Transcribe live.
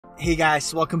Hey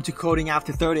guys, welcome to Coding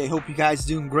After 30. I hope you guys are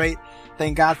doing great.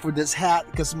 Thank God for this hat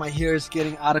because my hair is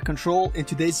getting out of control. In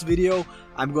today's video,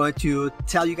 I'm going to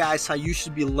tell you guys how you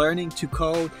should be learning to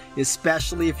code,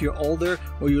 especially if you're older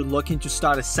or you're looking to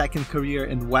start a second career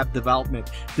in web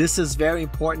development. This is a very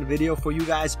important video for you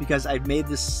guys because I've made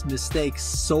this mistake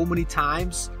so many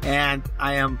times and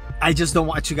I just don't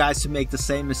want you guys to make the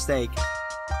same mistake.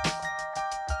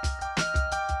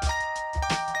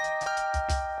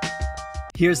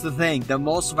 Here's the thing, the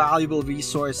most valuable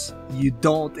resource you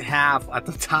don't have at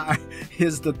the time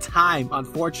is the time.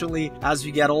 Unfortunately, as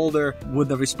we get older, with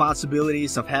the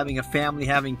responsibilities of having a family,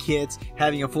 having kids,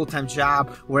 having a full-time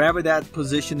job, wherever that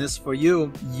position is for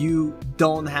you, you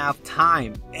don't have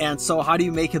time. And so how do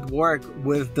you make it work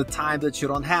with the time that you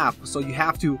don't have? So you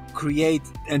have to create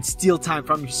and steal time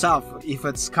from yourself. If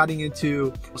it's cutting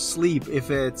into sleep, if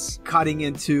it's cutting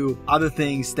into other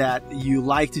things that you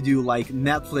like to do, like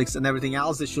Netflix and everything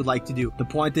else that you like to do. The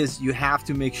point is you have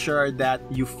to make sure that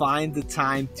you find the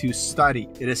time to study.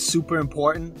 It is super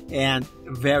important and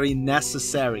very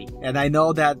necessary. And I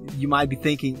know that you might be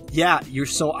thinking, yeah, you're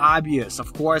so obvious.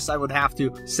 Of course, I would have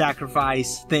to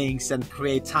sacrifice things and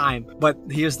create time. But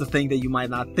here's the thing that you might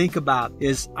not think about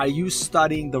is, are you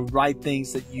studying the right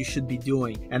things that you should be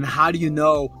doing? And how do you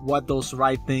know what those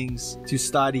right things to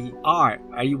study are?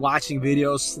 Are you watching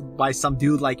videos by some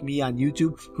dude like me on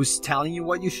YouTube who's telling you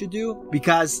what you should do?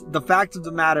 Because the fact of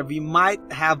the matter, we might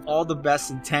have all the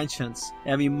best intentions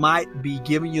and we might be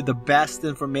giving you the best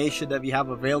information that we have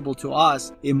available to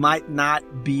us. It might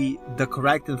not be the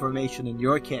correct information in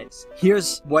your case.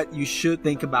 Here's what you should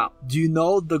think about. Do you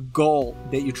know the goal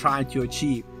that you're trying to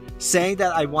achieve? Saying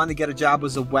that I want to get a job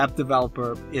as a web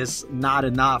developer is not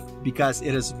enough because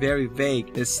it is very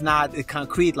vague. It's not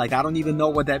concrete. Like, I don't even know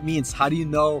what that means. How do you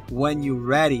know when you're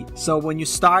ready? So when you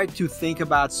start to think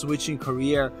about switching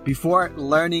career, before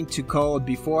learning to code,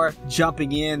 before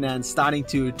jumping in and starting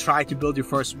to try to build your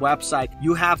first website,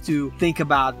 you have to think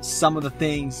about some of the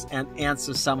things and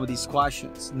answer some of these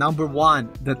questions. Number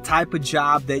one, the type of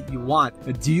job that you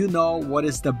want. Do you know what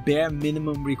is the bare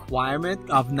minimum requirement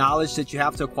of knowledge that you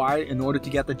have to acquire in order to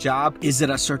get the job? Is it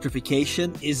a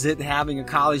certification? Is it having a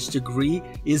college degree?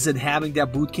 Is it having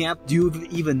that boot camp? Do you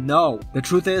even know? The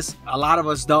truth is, a lot of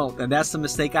us don't, and that's the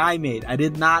mistake I made. I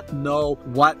did not know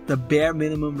what the bare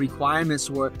minimum requirements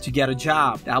were to get a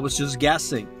job. I was just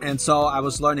guessing, and so I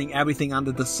was learning everything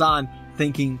under the sun,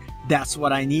 thinking that's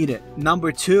what I needed.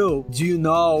 Number two, do you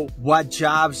know what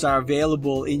jobs are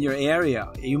available in your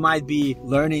area? You might be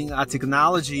learning a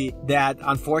technology that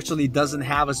unfortunately doesn't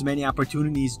have as many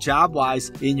opportunities job-wise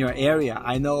in your area.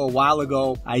 I know a while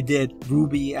ago I did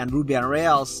Ruby and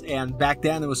Rails, and back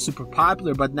then it was super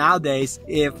popular, but nowadays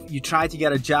if you try to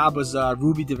get a job as a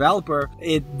Ruby developer,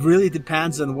 it really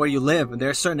depends on where you live. And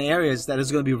there are certain areas that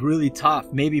is going to be really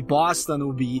tough. Maybe Boston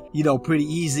will be, pretty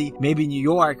easy, maybe New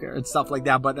York and stuff like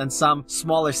that, but in some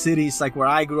smaller cities like where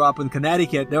I grew up in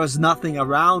Connecticut, there was nothing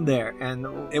around there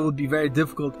and it would be very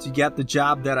difficult to get the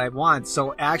job that I want.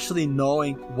 So actually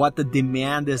knowing what the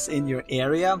demand is in your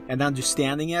area and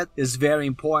understanding it is very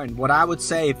important. What I would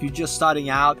say, if you're just starting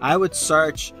out, I would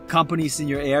search companies in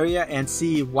your area and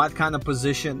see what kind of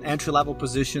position, entry-level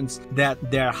positions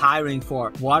that they're hiring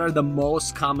for. What are the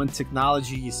most common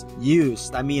technologies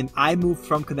used? I mean, I moved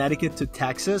from Connecticut to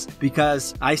Texas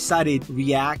because I studied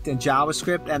React and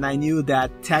JavaScript, and I knew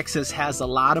that Texas has a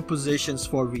lot of positions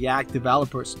for React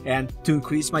developers. And to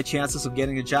increase my chances of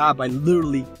getting a job, I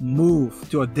literally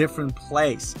moved to a different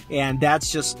place. And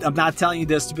that's just, I'm not telling you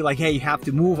this to be like, hey, you have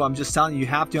to move. I'm just telling you, you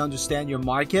have to understand your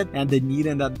market and the need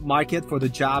in that market for the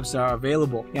jobs that are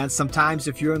available. And sometimes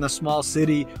if you're in a small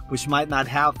city, which might not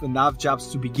have enough jobs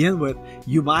to begin with,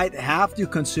 you might have to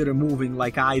consider moving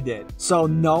like I did. So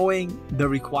knowing the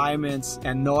requirements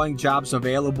and knowing jobs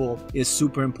available is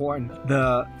super important.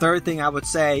 The third thing I would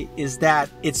say is that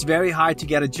it's very hard to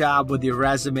get a job with your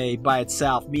resume by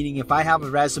itself. Meaning, if I have a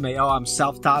resume, oh, I'm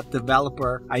self-taught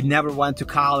developer, I never went to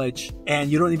college,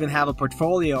 and you don't even have a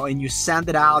portfolio, and you send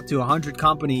it out to 100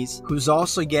 companies who's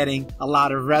also getting a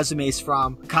lot of resumes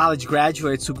from college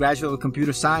graduates who graduate with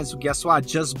computer science, well, guess what?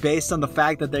 Just based on the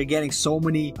fact that they're getting so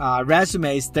many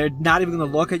resumes, they're not even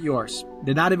going to look at yours.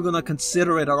 They're not even going to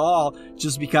consider it at all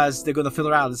just because they're going to fill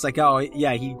it out. It's like, oh,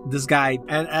 yeah, this guy,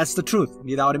 and that's the truth.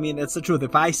 You know what I mean? It's the truth.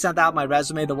 If I sent out my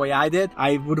resume the way I did,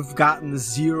 I would have gotten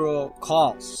 0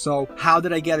 calls. So how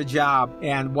did I get a job?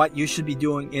 And what you should be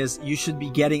doing is you should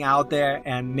be getting out there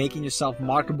and making yourself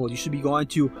marketable. You should be going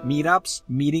to meetups,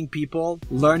 meeting people,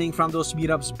 learning from those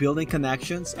meetups, building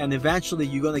connections, and eventually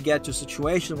you're going to get to a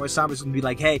situation where somebody's going to be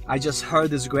like, hey, I just heard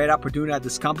this great opportunity at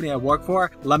this company I work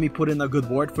for. Let me put in a good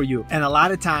word for you. And a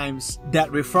lot of times that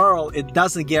referral, it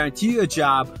doesn't guarantee you a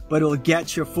job, but it'll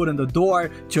get your foot in the door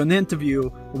to an interview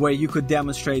where you could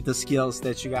demonstrate the skills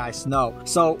that you guys know.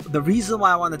 So the reason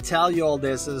why I want to tell you all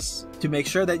this is to make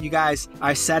sure that you guys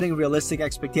are setting realistic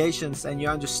expectations and you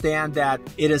understand that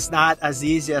it is not as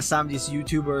easy as some of these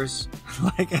YouTubers.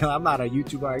 Like, I'm not a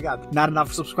YouTuber. I got not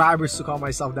enough subscribers to call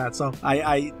myself that. So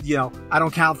I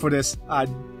don't count for this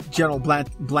general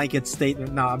blanket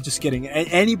statement. No, I'm just kidding.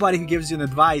 Anybody who gives you an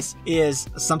advice is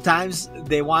sometimes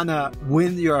they want to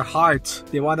win your heart.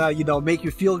 They want to, make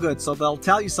you feel good. So they'll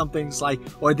tell you some things like,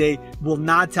 or they will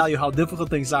not tell you how difficult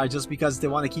things are just because they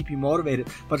want to keep you motivated.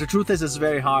 But the truth is, it's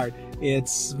very hard.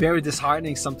 It's very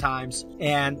disheartening sometimes.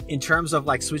 And in terms of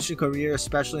like switching career,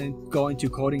 especially in going to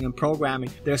coding and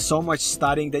programming, there's so much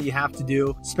studying that you have to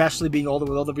do, especially being older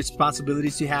with all the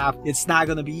responsibilities you have. It's not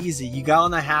going to be easy. You're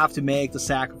going to have to make the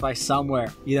sacrifice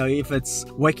somewhere. If it's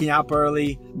waking up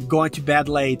early, going to bed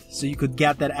late, so you could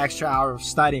get that extra hour of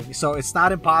studying. So it's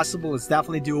not impossible. It's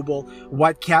definitely doable.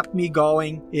 What kept me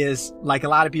going is like a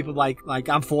lot of people, like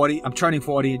I'm 40, I'm turning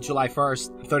 40 July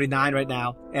 1st, I'm 39 right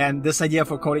now. And this idea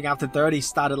for coding after 30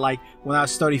 started like when I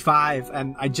was 35.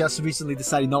 And I just recently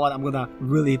decided, you know what, I'm going to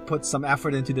really put some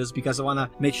effort into this because I want to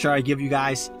make sure I give you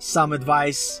guys some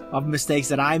advice of mistakes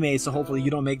that I made. So hopefully you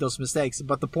don't make those mistakes.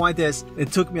 But the point is,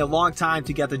 it took me a long time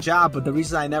to get the job. But the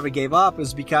reason I never gave up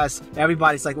is because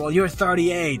everybody's like, well, you're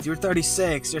 38, you're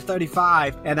 36, you're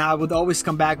 35. And I would always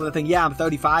come back with the thing, yeah, I'm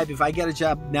 35. If I get a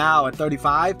job now at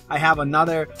 35, I have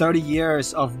another 30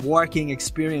 years of working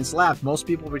experience left. Most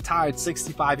people retire at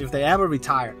 65 if they ever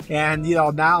retire. And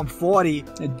now I'm 40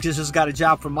 and just got a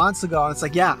job from months ago, and it's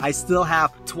like, yeah, I still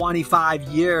have 25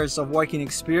 years of working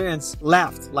experience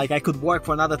left. Like, I could work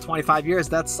for another 25 years.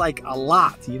 That's like a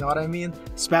lot, you know what I mean?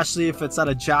 Especially if it's at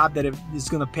a job that is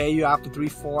going to pay you after 3,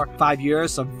 4, 5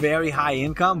 years of very high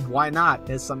income. Why not?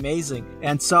 It's amazing.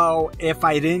 And so if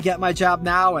I didn't get my job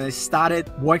now and I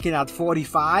started working at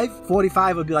 45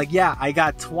 would be like, yeah, I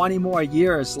got 20 more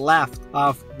years left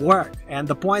of work. And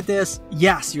the point is,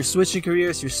 yes, you're switching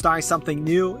careers, you're starting something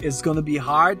new. It's going to be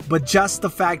hard, but just the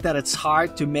fact that it's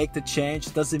hard to make the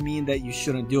change doesn't mean that you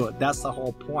shouldn't do it. That's the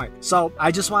whole point. So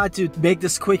I just wanted to make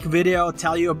this quick video,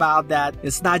 tell you about that.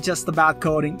 It's not just about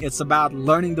coding. It's about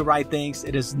learning the right things.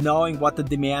 It is knowing what the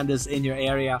demand is in your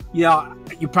area.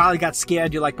 You probably got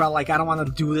scared. You're probably like, I don't want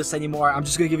to do this anymore. I'm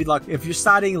just going to give you luck. If you're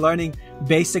starting learning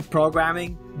basic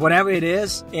programming, whatever it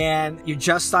is, and you're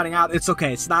just starting out, it's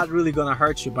okay. It's not really going to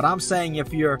hurt you. But I'm saying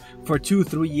if you're for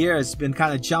 2-3 years been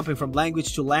kind of jumping from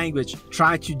language to language,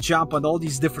 trying to jump on all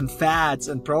these different fads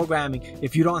and programming,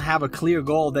 if you don't have a clear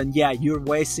goal, then yeah, you're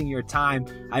wasting your time.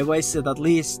 I wasted at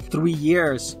least 3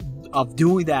 years of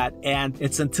doing that, and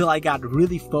it's until I got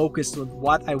really focused with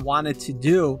what I wanted to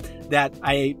do that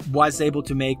I was able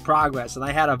to make progress. And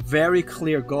I had a very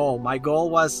clear goal. My goal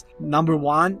was, number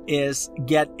one is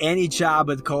get any job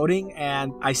with coding,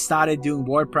 and I started doing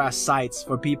WordPress sites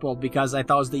for people because I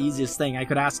thought it was the easiest thing. I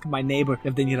could ask my neighbor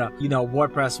if they need a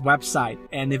WordPress website,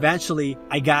 and eventually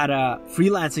I got a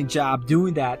freelancing job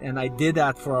doing that, and I did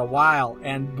that for a while.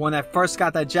 And when I first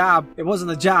got that job, it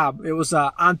wasn't a job, it was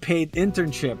an unpaid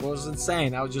internship. It was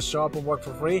insane. I would just show up and work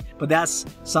for free, but that's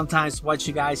sometimes what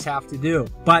you guys have to do.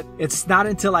 But it's not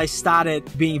until I started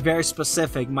being very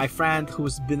specific. My friend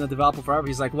who's been a developer forever,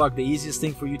 he's like, look, the easiest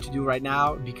thing for you to do right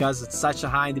now, because it's such a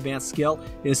high in demand skill,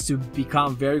 is to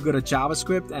become very good at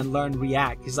JavaScript and learn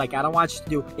React. He's like, I don't want you to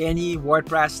do any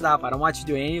WordPress stuff. I don't want you to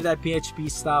do any of that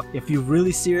PHP stuff. If you're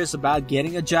really serious about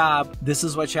getting a job, this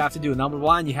is what you have to do. Number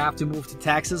one, you have to move to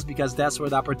Texas because that's where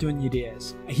the opportunity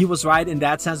is. He was right in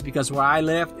that sense, because where I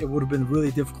lived, it would have been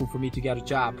really difficult for me to get a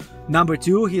job. Number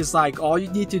two, he's like, all you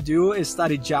need to do is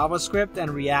study JavaScript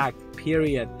and React,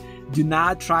 period. Do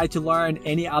not try to learn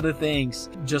any other things.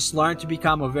 Just learn to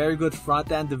become a very good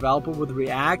front-end developer with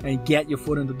React and get your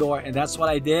foot in the door. And that's what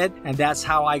I did, and that's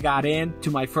how I got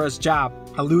into my first job.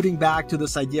 Alluding back to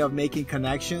this idea of making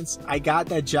connections, I got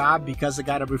that job because I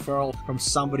got a referral from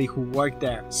somebody who worked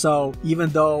there. So even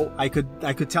though I could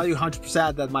tell you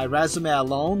 100% that my resume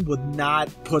alone would not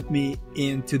put me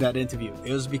into that interview,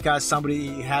 it was because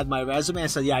somebody had my resume and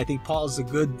said, yeah, I think Paul is a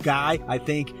good guy. I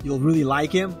think you'll really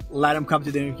like him. Let him come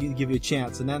to the interview and give you a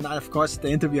chance. And then, of course, at the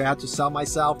interview, I had to sell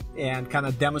myself and kind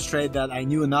of demonstrate that I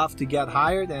knew enough to get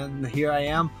hired. And here I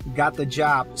am, got the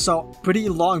job. So pretty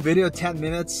long video, 10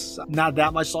 minutes, not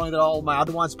that much longer than all my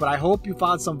other ones, but I hope you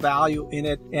found some value in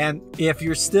it. And if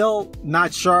you're still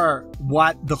not sure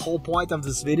what the whole point of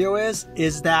this video is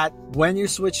that when you're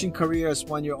switching careers,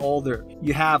 when you're older,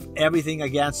 you have everything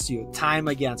against you, time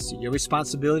against you, your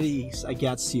responsibilities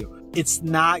against you. it's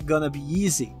not gonna be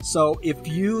easy. So if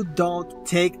you don't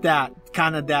take that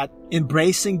kind of that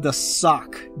embracing the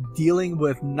suck, dealing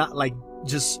with not like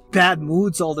just bad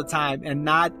moods all the time and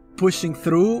not pushing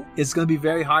through, it's going to be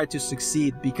very hard to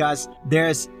succeed, because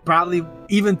there's probably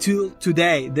even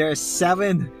today, there's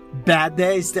 7 bad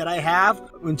days that I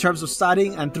have in terms of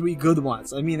studying and 3 good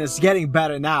ones. I mean, it's getting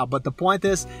better now, but the point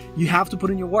is you have to put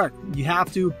in your work. You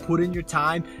have to put in your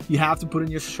time. You have to put in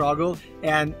your struggle.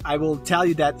 And I will tell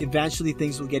you that eventually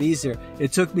things will get easier.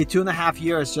 It took me 2.5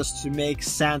 years just to make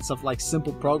sense of like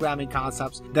simple programming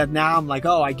concepts that now I'm like,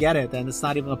 oh, I get it. And it's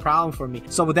not even a problem for me.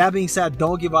 So with that being said,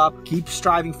 don't give up. Keep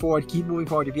striving forward. Keep moving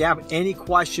forward. If you have any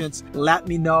questions, let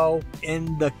me know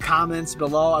in the comments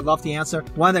below. I'd love to answer.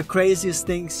 One of the craziest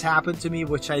things happened to me,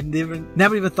 which I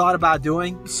never even thought about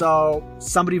doing. So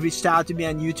somebody reached out to me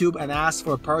on YouTube and asked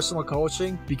for personal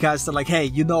coaching, because they're like, hey,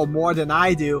 you know more than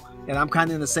I do, and I'm kind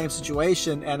of in the same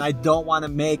situation, and I don't want to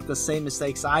make the same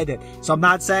mistakes I did. So I'm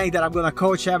not saying that I'm going to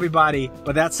coach everybody,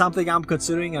 but that's something I'm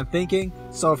considering and thinking.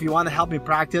 So if you want to help me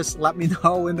practice, let me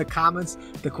know in the comments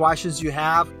the questions you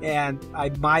have, and I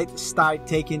might start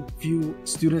taking few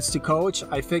students to coach.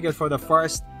 I figured for the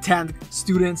first 10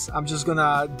 students, I'm just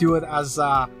gonna do it as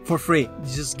for free.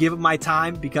 Just give them my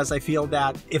time, because I feel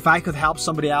that if I could help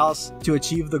somebody else to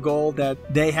achieve the goal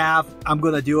that they have, I'm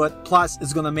gonna do it. Plus,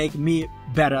 it's gonna make me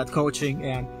better at coaching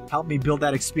and help me build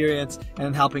that experience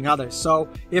and helping others. So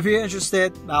if you're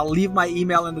interested, I'll leave my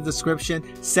email in the description.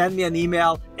 Send me an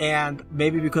email and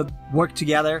maybe we could work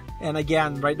together. And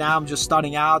again, right now I'm just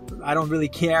starting out. I don't really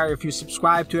care if you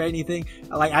subscribe to anything.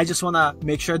 Like, I just want to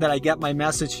make sure that I get my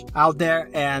message out there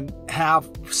and have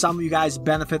some of you guys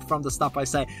benefit from the stuff I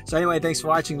say. So anyway, thanks for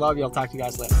watching. Love you. I'll talk to you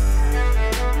guys later.